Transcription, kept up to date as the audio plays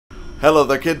Hello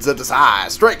there kids, it is I,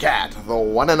 Stray Cat, the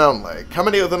one and only,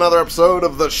 coming here with another episode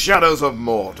of the Shadows of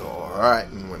Mordor. Alright,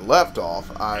 and when we left off,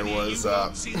 I was,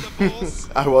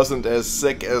 I wasn't as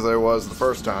sick as I was the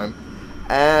first time.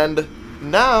 And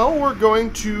now we're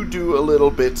going to do a little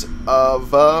bit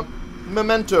of,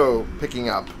 memento picking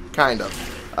up, kind of.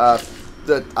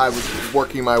 That I was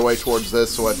working my way towards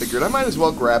this, so I figured I might as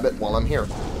well grab it while I'm here.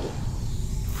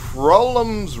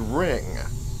 Frolum's Ring.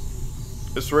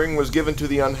 This ring was given to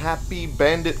the unhappy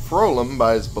bandit Frolum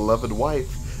by his beloved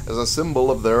wife as a symbol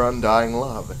of their undying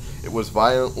love. It was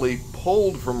violently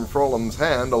pulled from Frolum's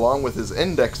hand along with his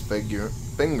index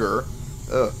finger.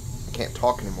 I can't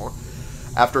talk anymore.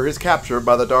 After his capture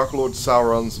by the Dark Lord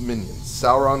Sauron's minions,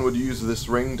 Sauron would use this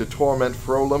ring to torment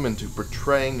Frolum into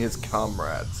betraying his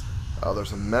comrades. Oh,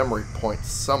 there's a memory point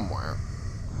somewhere.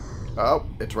 Oh,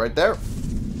 it's right there.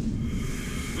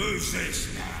 Who's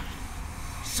this now?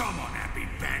 Some unhappy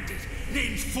bandit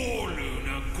named Forloon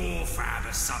or Gorfab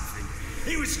or something.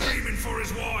 He was screaming for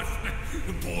his wife.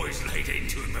 The boys laid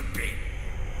into him a bit.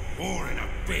 More than a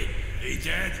bit. He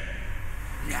dead?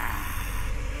 Nah.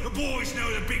 The boys know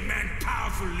the big man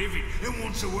powerful living and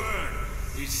wants a word.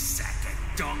 His sack of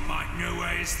dong might know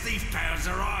where his thief pals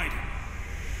are hiding.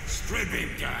 Strip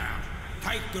him down.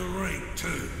 Take the ring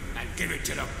too and give it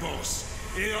to the boss.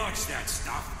 He likes that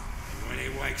stuff. And when he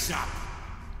wakes up,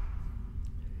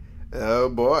 oh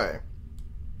boy.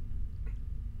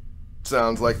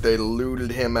 Sounds like they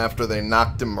looted him after they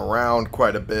knocked him around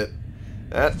quite a bit.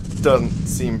 That doesn't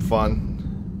seem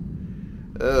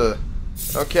fun.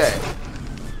 Okay.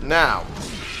 Now,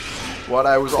 what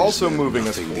I was also moving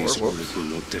us for... will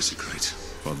not desecrate.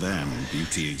 For them,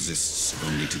 beauty exists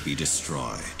only to be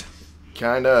destroyed.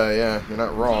 Kinda, yeah, you're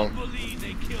not wrong.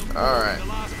 Alright.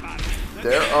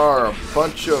 There are a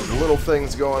bunch of little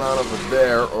things going on over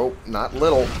there. Oh, not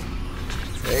little.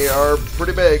 They are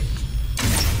pretty big.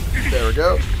 There we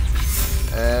go.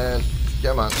 And,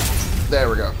 come on. There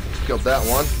we go. Killed that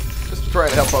one. Just trying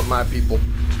to help out my people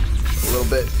a little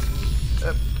bit.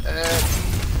 And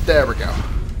there we go.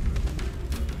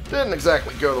 Didn't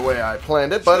exactly go the way I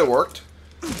planned it, but it worked.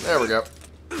 There we go.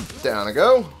 Down I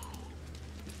go.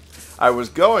 I was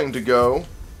going to go...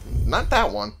 Not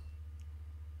that one.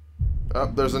 Oh,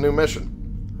 there's a new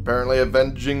mission. Apparently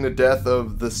avenging the death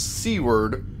of the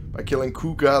C-word by killing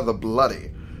Kuga the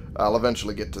Bloody. I'll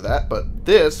eventually get to that, but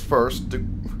this first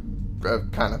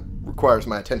kind of requires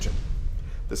my attention.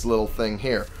 This little thing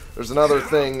here. There's another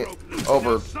thing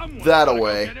over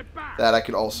that-a-way that I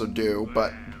could also do,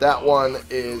 but that one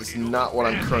is not what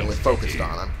I'm currently focused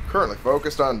on. I'm currently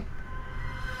focused on...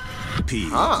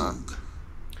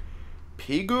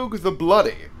 Pigug the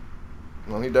Bloody.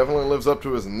 Well, he definitely lives up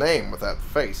to his name with that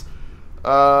face.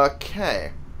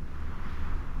 Okay.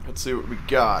 Let's see what we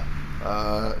got.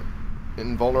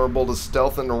 Invulnerable to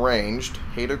stealth and ranged.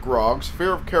 Hate of Grogs.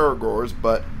 Fear of Caragors,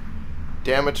 but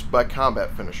damaged by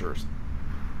combat finishers.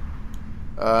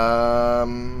 I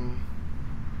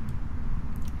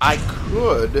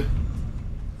could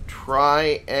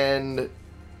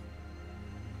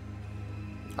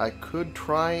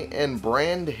try and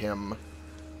brand him.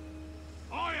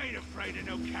 I ain't afraid of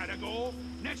no Caragor.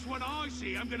 Next one I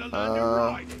see, I'm gonna learn to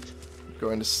ride it.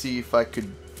 Going to see if I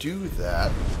could do that.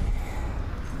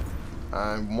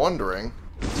 I'm wondering.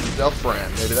 Stealth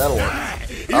brand, maybe that'll work.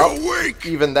 Oh,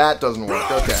 even that doesn't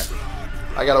work. Okay.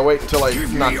 I gotta wait until I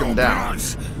knock him down.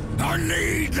 I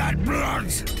need that blood.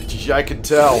 I could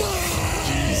tell.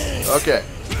 Jeez. Okay.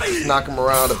 Let's knock him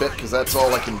around a bit because that's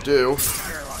all I can do.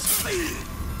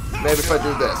 Maybe if I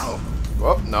do this.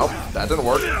 Oh, no, that didn't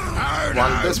work.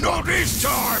 Wanted this one.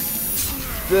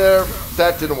 There,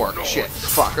 that didn't work. Shit.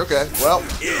 Fuck, okay. Well,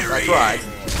 I tried.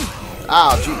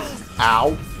 Ow, jeez.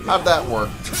 Ow. How'd that work?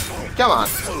 Come on.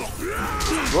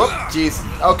 Whoop, jeez.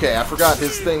 Okay, I forgot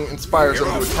his thing inspires him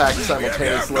to attack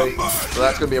simultaneously, so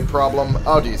that's gonna be a problem.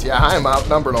 Oh, jeez. Yeah, I'm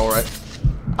outnumbered, alright.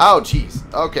 Oh, jeez.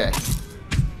 Okay.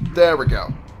 There we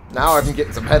go. Now I'm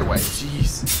getting some headway.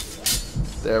 Jeez.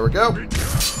 There we go.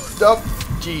 Oh,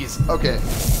 jeez. Okay.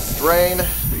 Drain.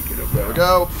 There we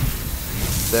go.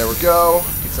 There we go.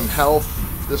 Get some health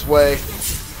this way.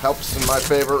 Helps in my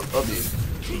favor. Oh, geez.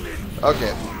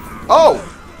 Okay. Oh!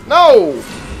 No!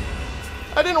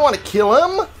 I didn't want to kill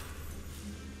him!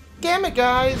 Damn it,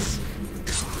 guys!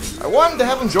 I wanted to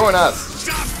have him join us.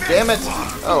 Damn it!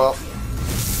 Oh, well.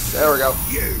 There we go.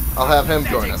 I'll have him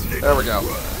join us. There we go.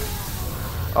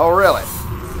 Oh, really?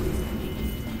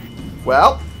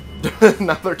 Well,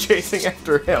 now they're chasing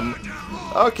after him.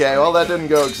 Okay, well, that didn't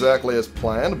go exactly as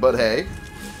planned, but hey.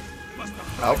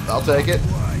 I'll take it.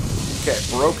 Okay,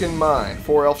 Broken Mind.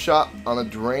 4 elf shot on a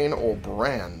drain or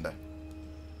brand.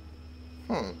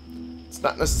 It's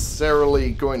not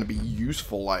necessarily going to be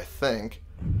useful, I think.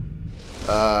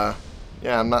 Yeah,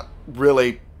 I'm not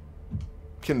really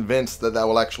convinced that that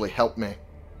will actually help me.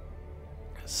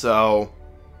 So,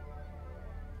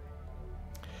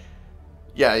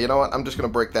 yeah, you know what? I'm just going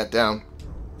to break that down.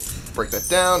 Break that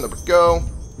down. There we go.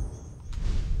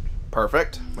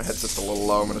 Perfect. My headset's a little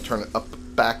low. I'm going to turn it up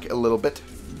back a little bit.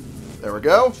 There we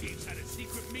go.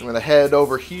 I'm going to head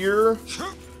over here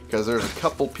because there's a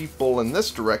couple people in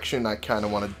this direction I kind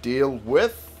of want to deal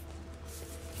with.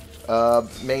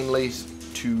 Mainly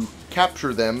to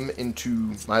capture them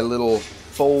into my little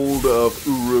fold of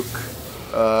Uruk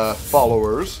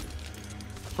followers,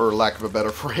 for lack of a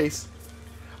better phrase.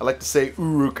 I like to say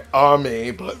Uruk army,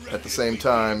 but at the same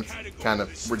time, it's kind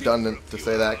of redundant to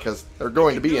say that because they're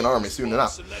going to be an army soon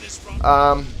enough.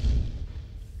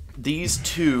 These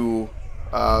two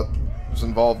was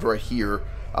involved right here.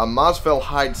 Mosfell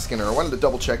Hideskinner. I wanted to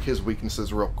double check his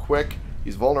weaknesses real quick.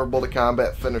 He's vulnerable to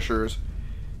combat finishers.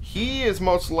 He is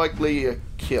most likely a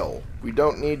kill. We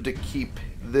don't need to keep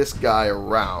this guy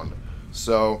around.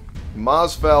 So,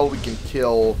 Mosfell we can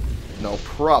kill, no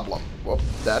problem. Well,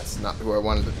 that's not who I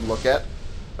wanted to look at.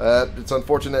 It's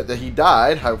unfortunate that he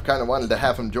died. I kind of wanted to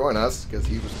have him join us, because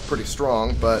he was pretty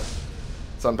strong, but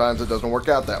sometimes it doesn't work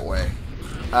out that way.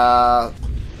 The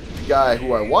guy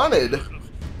who I wanted,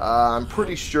 I'm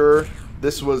pretty sure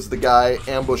this was the guy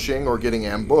ambushing or getting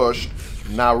ambushed,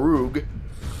 Narug,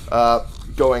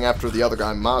 going after the other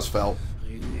guy, Mosfell.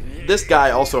 This guy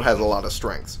also has a lot of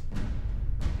strengths.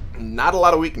 Not a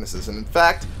lot of weaknesses, and in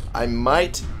fact, I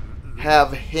might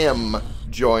have him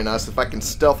join us if I can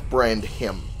stealth brand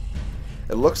him.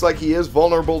 It looks like he is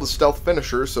vulnerable to stealth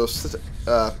finishers, so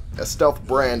a stealth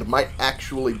brand might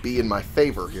actually be in my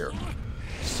favor here.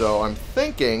 So I'm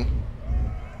thinking,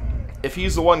 if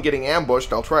he's the one getting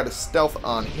ambushed, I'll try to stealth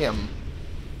on him.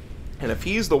 And if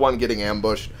he's the one getting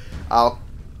ambushed, I'll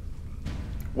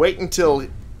wait until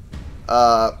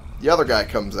the other guy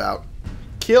comes out,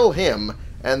 kill him,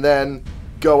 and then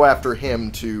go after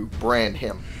him to brand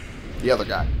him. The other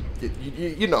guy.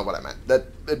 You know what I meant. That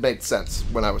it made sense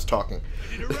when I was talking.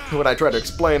 When I tried to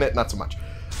explain it, not so much.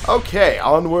 Okay,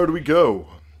 onward we go.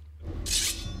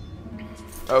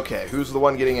 Okay, who's the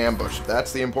one getting ambushed?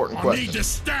 That's the important question. I need to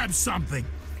stab something.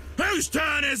 Whose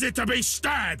turn is it to be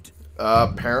stabbed?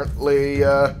 Apparently,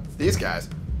 these guys.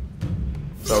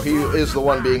 So he is the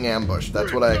one being ambushed.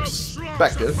 That's what I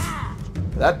expected.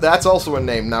 That's also a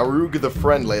name, Narug the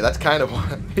Friendly. That's kind of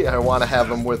why I want to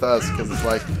have him with us, because it's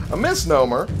like a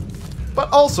misnomer,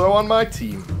 but also on my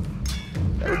team.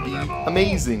 That would be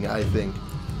amazing, I think.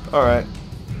 Alright.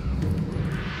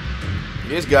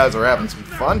 These guys are having some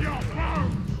fun.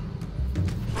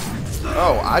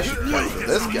 Oh, I should capture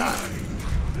this guy.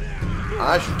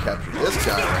 I should capture this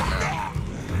guy right now.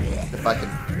 If I can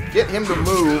get him to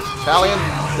move. Italian.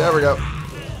 There we go.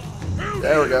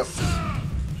 There we go.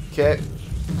 Okay.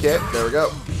 Okay, there we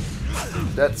go.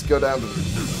 Let's go down to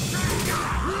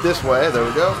this way. There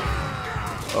we go.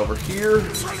 Over here.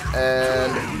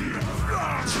 And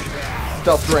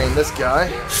stealth drain this guy.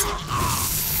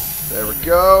 There we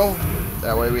go.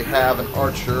 That way we have an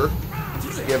archer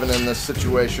given in this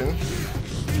situation.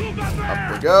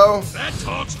 Up we go.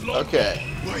 Okay.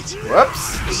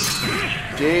 Whoops.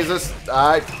 Jesus.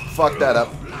 I fucked that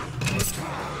up.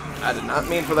 I did not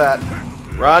mean for that.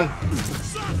 Run.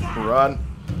 Run.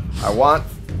 I want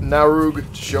Narug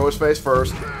to show his face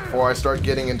first before I start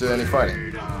getting into any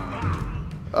fighting.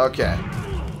 Okay.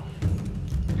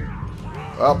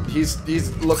 Well, he's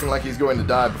looking like he's going to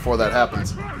die before that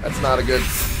happens. That's not a good...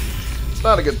 It's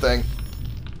not a good thing.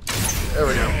 There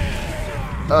we go.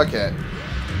 Okay.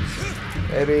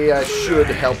 Maybe I should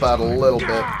help out a little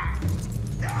bit.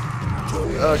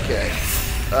 Okay.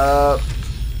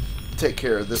 Take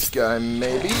care of this guy,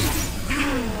 maybe.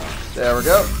 There we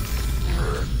go.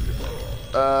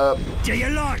 Do you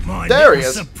like my there he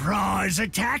is. Surprise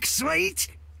attack, sweet?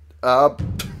 I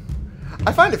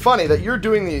find it funny that you're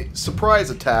doing the surprise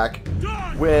attack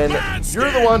when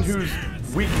you're the one who's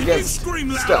weak against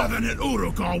stealth. Than an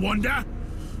Uruk, I wonder.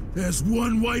 There's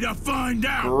one way to find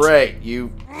out. Great, you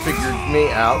figured me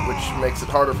out, which makes it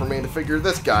harder for me to figure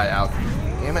this guy out.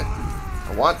 Damn it.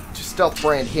 I want to stealth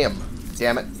brand him.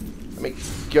 Damn it. Let me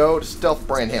go to stealth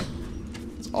brand him.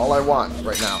 That's all I want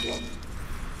right now.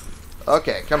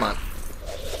 Okay, come on.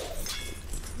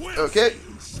 Okay.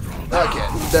 Okay,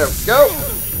 there we go.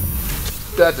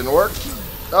 That didn't work.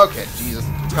 Okay, Jesus.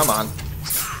 Come on.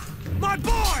 My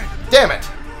boy! Damn it!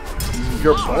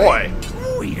 Your boy.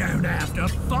 We don't have to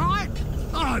fight.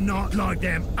 I'm not like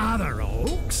them other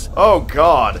orcs. Oh,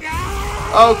 God.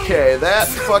 Okay, that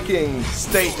fucking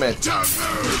statement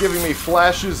is giving me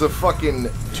flashes of fucking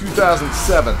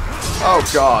 2007. Oh,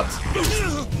 God.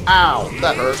 Ow.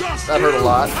 That hurt. That hurt a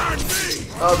lot.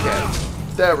 Okay.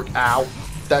 There we go. Ow.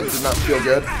 That did not feel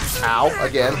good. Ow.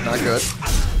 Again. Not good.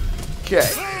 Okay.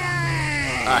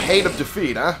 A hate of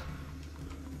defeat, huh?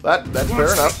 That's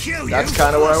fair enough. That's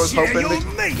kind of what I was hoping to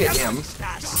get him.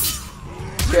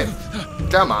 Okay.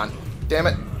 Come on. Damn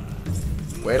it.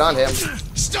 Wait on him.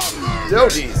 Oh,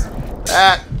 jeez.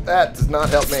 That does not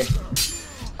help me.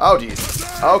 Oh,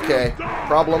 jeez. Okay.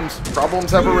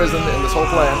 Problems have arisen in this whole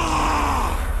plan.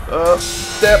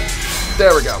 Step.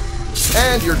 There we go.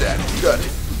 And you're dead. Good.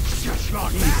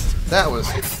 That was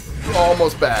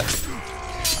almost bad.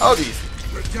 Oh, jeez.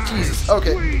 Jesus.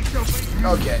 Okay.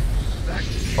 Okay.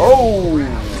 Oh,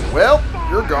 well,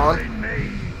 you're gone.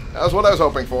 That was what I was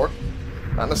hoping for.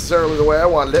 Not necessarily the way I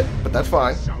wanted it, but that's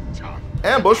fine.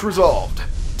 Ambush resolved.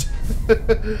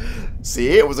 See,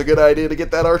 it was a good idea to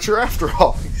get that archer after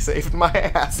all. He saved my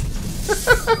ass.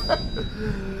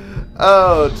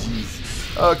 Oh,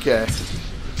 jeez. Okay.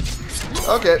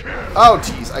 Okay. Oh,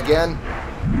 jeez. Again.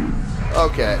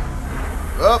 Okay.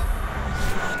 Oh.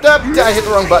 I hit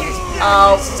the wrong button.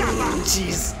 Oh,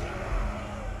 jeez.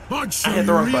 I hit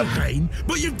the wrong button. Pain,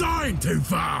 but you're dying too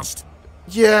fast.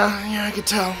 Yeah, I could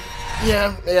tell.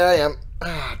 Yeah, I am.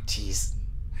 Ah, jeez.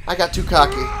 I got too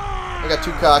cocky.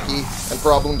 And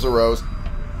problems arose.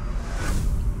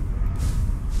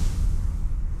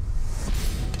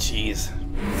 Jeez.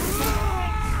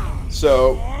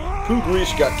 So,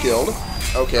 Kugrish got killed.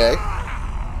 Okay.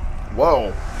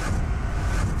 Whoa.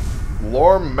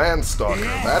 Lore Manstalker.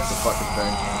 That's a fucking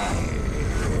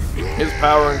thing. His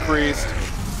power increased.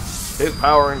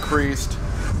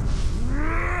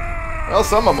 Well,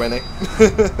 some I'm winning.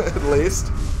 At least.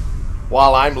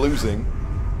 While I'm losing.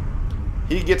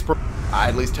 He gets... I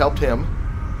at least helped him.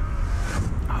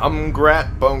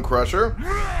 Humgrat Bone Crusher.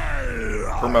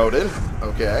 Promoted.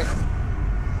 Okay.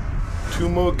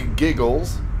 Tumug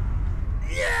Giggles.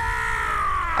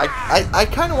 I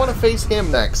kind of want to face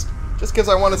him next. Just because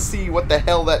I want to see what the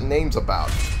hell that name's about.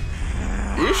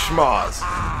 Ishmaz.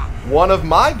 One of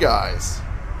my guys.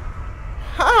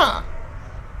 Huh.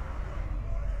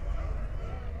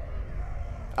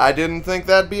 I didn't think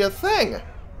that'd be a thing.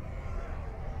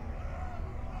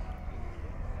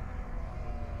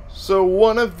 So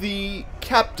one of the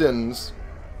captains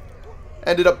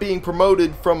ended up being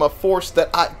promoted from a force that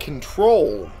I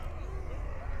control.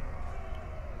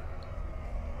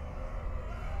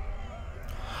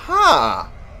 Huh.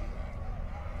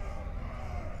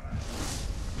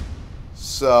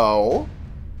 So,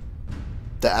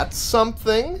 that's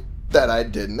something that I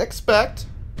didn't expect.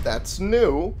 That's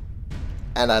new.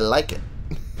 And I like it.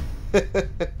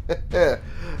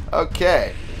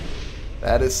 Okay.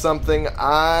 That is something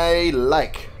I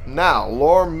like. Now,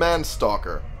 Lore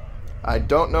Manstalker. I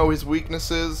don't know his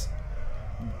weaknesses.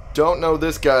 Don't know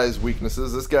this guy's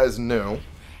weaknesses. This guy's new.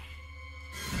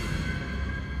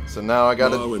 So now I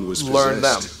gotta learn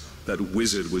them. That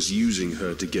wizard was using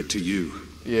her to get to you.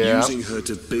 Yeah. Using her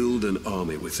to build an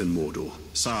army within Mordor.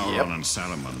 Sauron and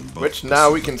Saruman both which now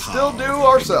we possess can the still power do of the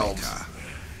ourselves. Ringmaker.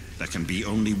 There can be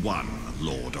only one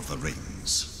Lord of the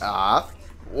Rings.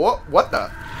 What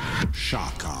the?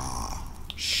 Shaka.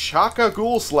 Shaka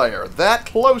Ghoulslayer. That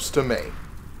close to me.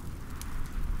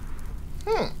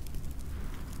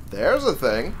 There's a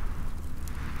thing.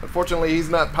 Unfortunately, he's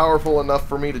not powerful enough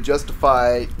for me to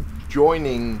justify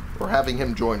joining, or having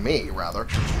him join me, rather.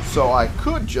 So I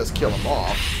could just kill him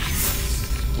off.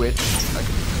 Which I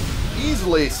could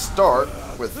easily start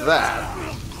with that.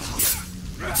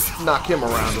 Knock him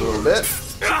around a little bit.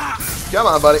 Come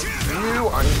on, buddy. You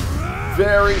are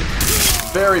very,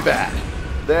 very bad.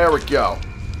 There we go.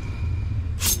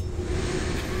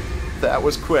 That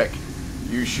was quick.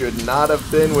 You should not have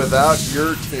been without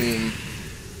your team.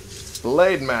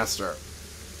 Blade Master.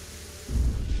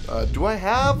 Do I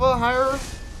have a higher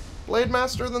Blade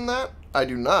Master than that? I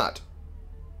do not.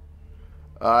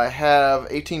 I have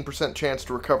 18% chance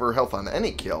to recover health on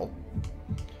any kill.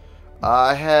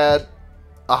 I had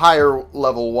a higher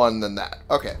level 1 than that.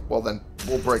 Okay, well then,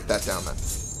 we'll break that down then.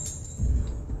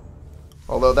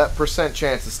 Although that percent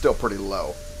chance is still pretty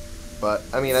low. But,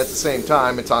 I mean, at the same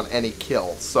time, it's on any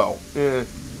kill, so,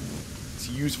 it's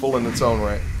useful in its own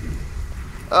way.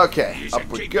 Okay, up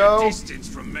we go.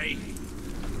 From me.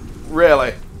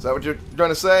 Really? Is that what you're trying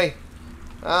to say?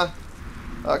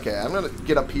 Okay, I'm gonna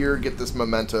get up here, get this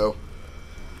memento.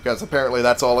 Because apparently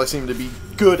that's all I seem to be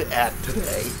good at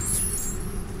today.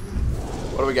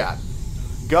 What do we got?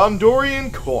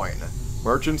 Gondorian coin.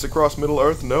 Merchants across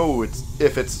Middle-earth know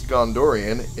if it's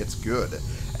Gondorian, it's good.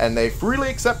 and they freely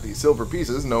accept these silver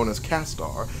pieces, known as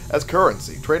Castar, as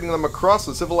currency, trading them across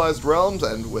the civilized realms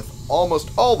and with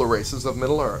almost all the races of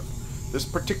Middle-earth. This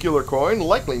particular coin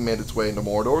likely made its way into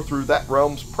Mordor through that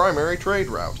realm's primary trade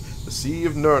route, the Sea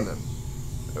of Nurnen.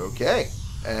 Okay,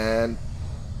 and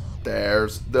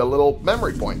there's the little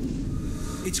memory point.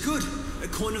 It's good. A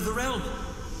coin of the realm.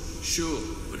 Sure,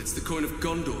 but it's the coin of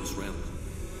Gondor's realm.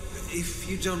 If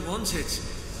you don't want it...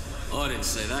 I didn't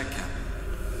say that, Cap.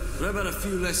 What about a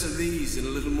few less of these and a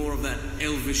little more of that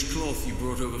elvish cloth you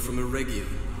brought over from Eregion?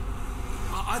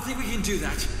 I think we can do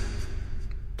that.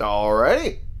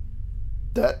 Alrighty.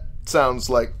 That sounds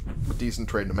like a decent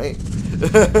trade to me.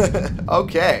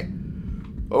 Okay.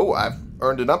 Oh, I've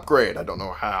earned an upgrade. I don't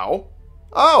know how.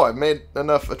 Oh, I've made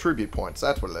enough attribute points.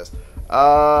 That's what it is.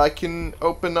 I can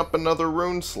open up another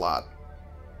rune slot.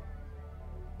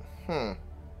 Do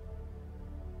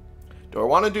I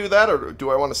want to do that, or do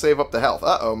I want to save up the health?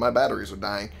 Uh-oh, my batteries are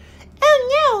dying.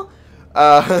 Oh,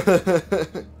 no!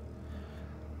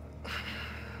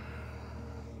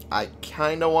 I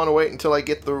kind of want to wait until I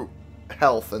get the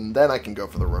health, and then I can go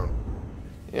for the rune.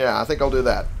 Yeah, I think I'll do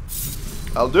that.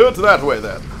 I'll do it that way,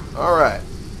 then. Alright.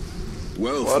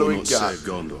 Wealth What do will we not got? save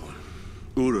Gondor.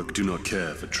 Uruk do not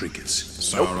care for trinkets.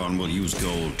 Sauron will use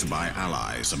gold to buy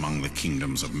allies among the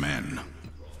kingdoms of men.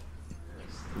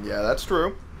 Yeah, that's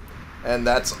true. And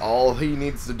that's all he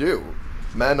needs to do.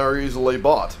 Men are easily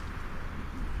bought.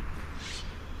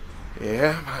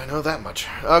 Yeah, I know that much.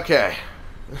 Okay.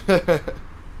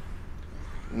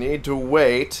 Need to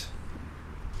wait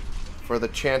for the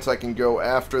chance I can go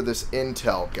after this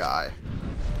intel guy.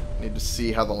 Need to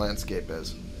see how the landscape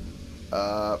is.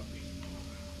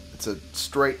 It's a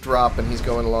straight drop and he's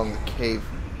going along the cave,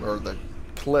 or the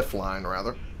cliff line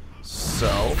rather.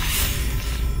 So,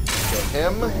 kill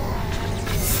him,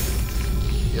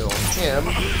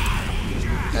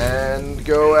 and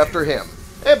go after him.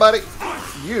 Hey buddy,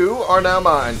 you are now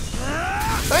mine.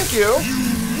 Thank you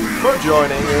for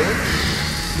joining me.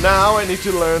 Now I need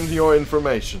to learn your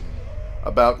information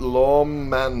about Lorm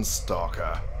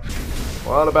Manstalker.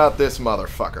 What about this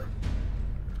motherfucker?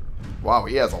 Wow,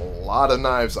 he has a lot of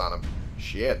knives on him.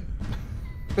 Shit.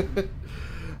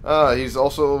 He's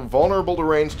also vulnerable to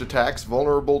ranged attacks,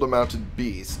 vulnerable to mounted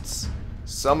beasts.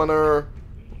 Summoner,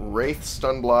 Wraith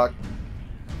stun block.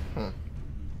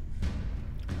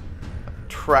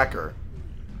 Tracker.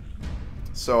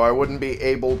 So I wouldn't be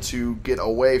able to get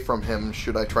away from him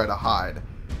should I try to hide.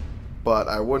 But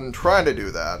I wouldn't try to do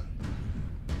that.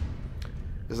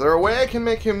 Is there a way I can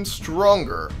make him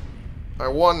stronger? I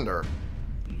wonder.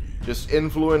 Just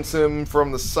influence him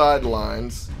from the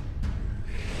sidelines.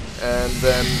 And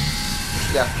then...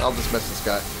 yeah, I'll dismiss this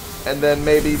guy. And then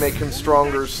maybe make him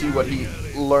stronger, see what he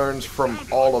learns from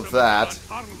all of that.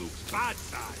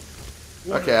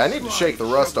 Okay, I need to shake the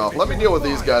rust off. Let me deal with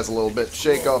these guys a little bit.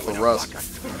 Shake off the rust.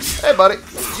 Hey, buddy.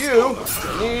 You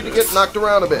need to get knocked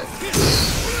around a bit.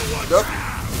 Yep.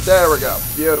 There we go.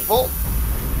 Beautiful.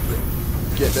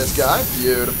 Get this guy.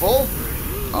 Beautiful.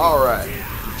 Alright.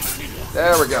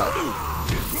 There we go.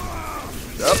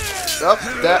 Up.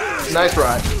 That. Nice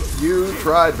try. You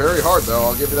tried very hard, though.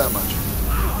 I'll give you that much.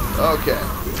 Okay.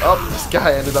 Oh, this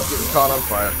guy ended up getting caught on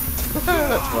fire.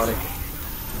 That's funny.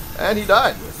 And he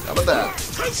died. How about that?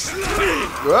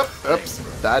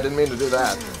 Oops. I didn't mean to do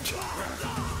that.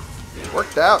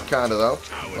 Worked out, kind of, though.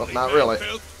 Well, not really.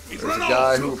 There's a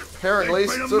guy who apparently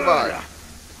survived.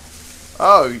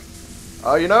 Oh,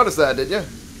 you noticed that, did you?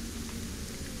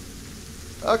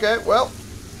 Okay, well.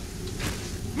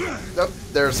 Oh,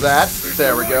 there's that.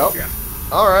 There we go.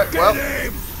 Alright, well.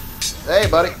 Hey,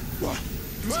 buddy.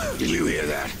 Did you hear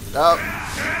that? Oh,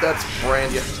 that's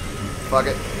brand you. Fuck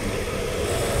it.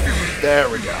 There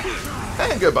we go.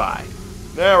 And goodbye.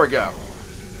 There we go.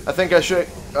 I think I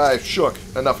shook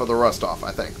enough of the rust off,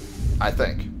 I think.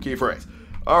 Key phrase.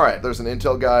 Alright, there's an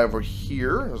intel guy over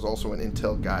here. There's also an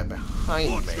intel guy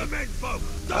behind me.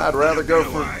 I'd rather go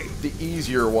for the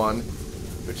easier one,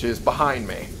 which is behind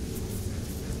me.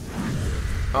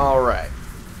 Alright.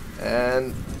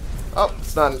 And... oh,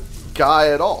 it's not a guy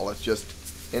at all. It's just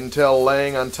intel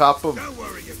laying on top of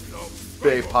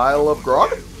a pile of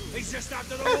grog.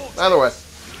 Either way,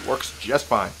 works just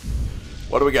fine.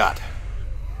 What do we got?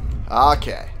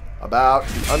 Okay. About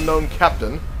the unknown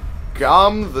captain,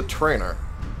 Gom the Trainer.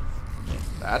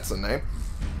 That's the name.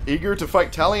 Eager to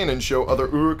fight Talion and show other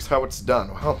Uruks how it's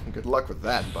done. Well, good luck with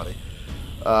that, buddy.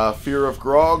 Fear of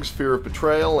grogs, fear of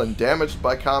betrayal, and damaged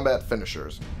by combat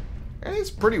finishers. And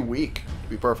he's pretty weak, to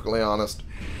be perfectly honest.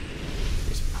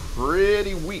 He's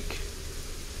pretty weak.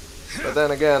 But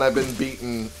then again, I've been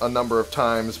beaten a number of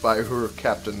times by Uruk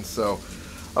captains, so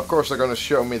Of course, they're going to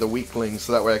show me the weaklings,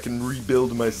 so that way I can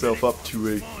rebuild myself up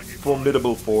to a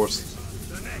formidable force.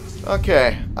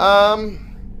 Okay, I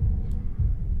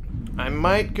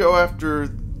might go after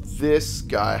this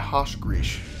guy,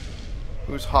 Hoshgrish.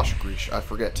 Who's Hoshgrish? I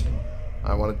forget.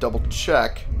 I want to double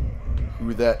check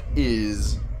who that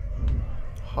is.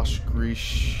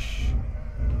 Hoshgrish.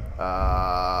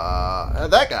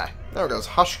 That guy. There it goes.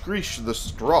 Hoshgrish the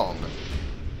Strong.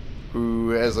 Who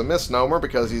has a misnomer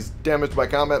because he's damaged by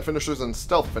combat finishers and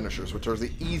stealth finishers, which are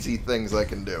the easy things I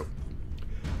can do.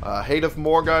 Hate of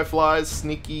Morgai flies,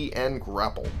 sneaky, and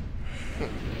grapple.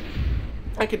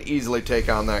 I can easily take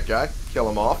on that guy, kill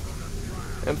him off.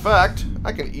 In fact,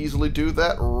 I can easily do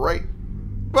that right...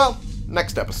 well,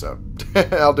 next episode.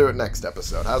 I'll do it next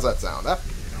episode. How's that sound, huh?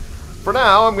 For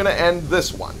now, I'm going to end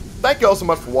this one. Thank you all so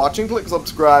much for watching. Click the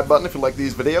subscribe button if you like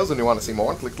these videos and you want to see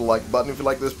more. Click the like button if you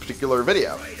like this particular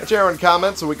video. And share and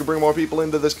comment so we can bring more people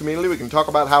into this community. We can talk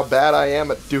about how bad I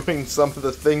am at doing some of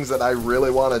the things that I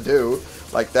really want to do.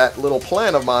 Like that little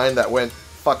plan of mine that went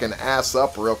fucking ass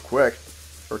up real quick.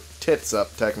 Or tits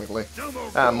up, technically.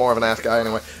 I'm more of an ass guy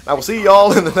anyway. I will see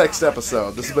y'all in the next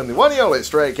episode. This has been the one and only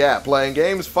Stray Cat playing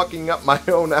games, fucking up my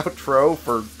own outro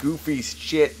for goofy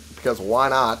shit, because why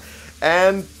not?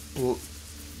 And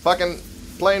fucking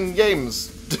playing games.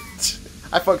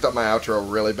 I fucked up my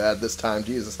outro really bad this time.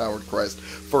 Jesus, Howard Christ.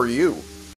 For you.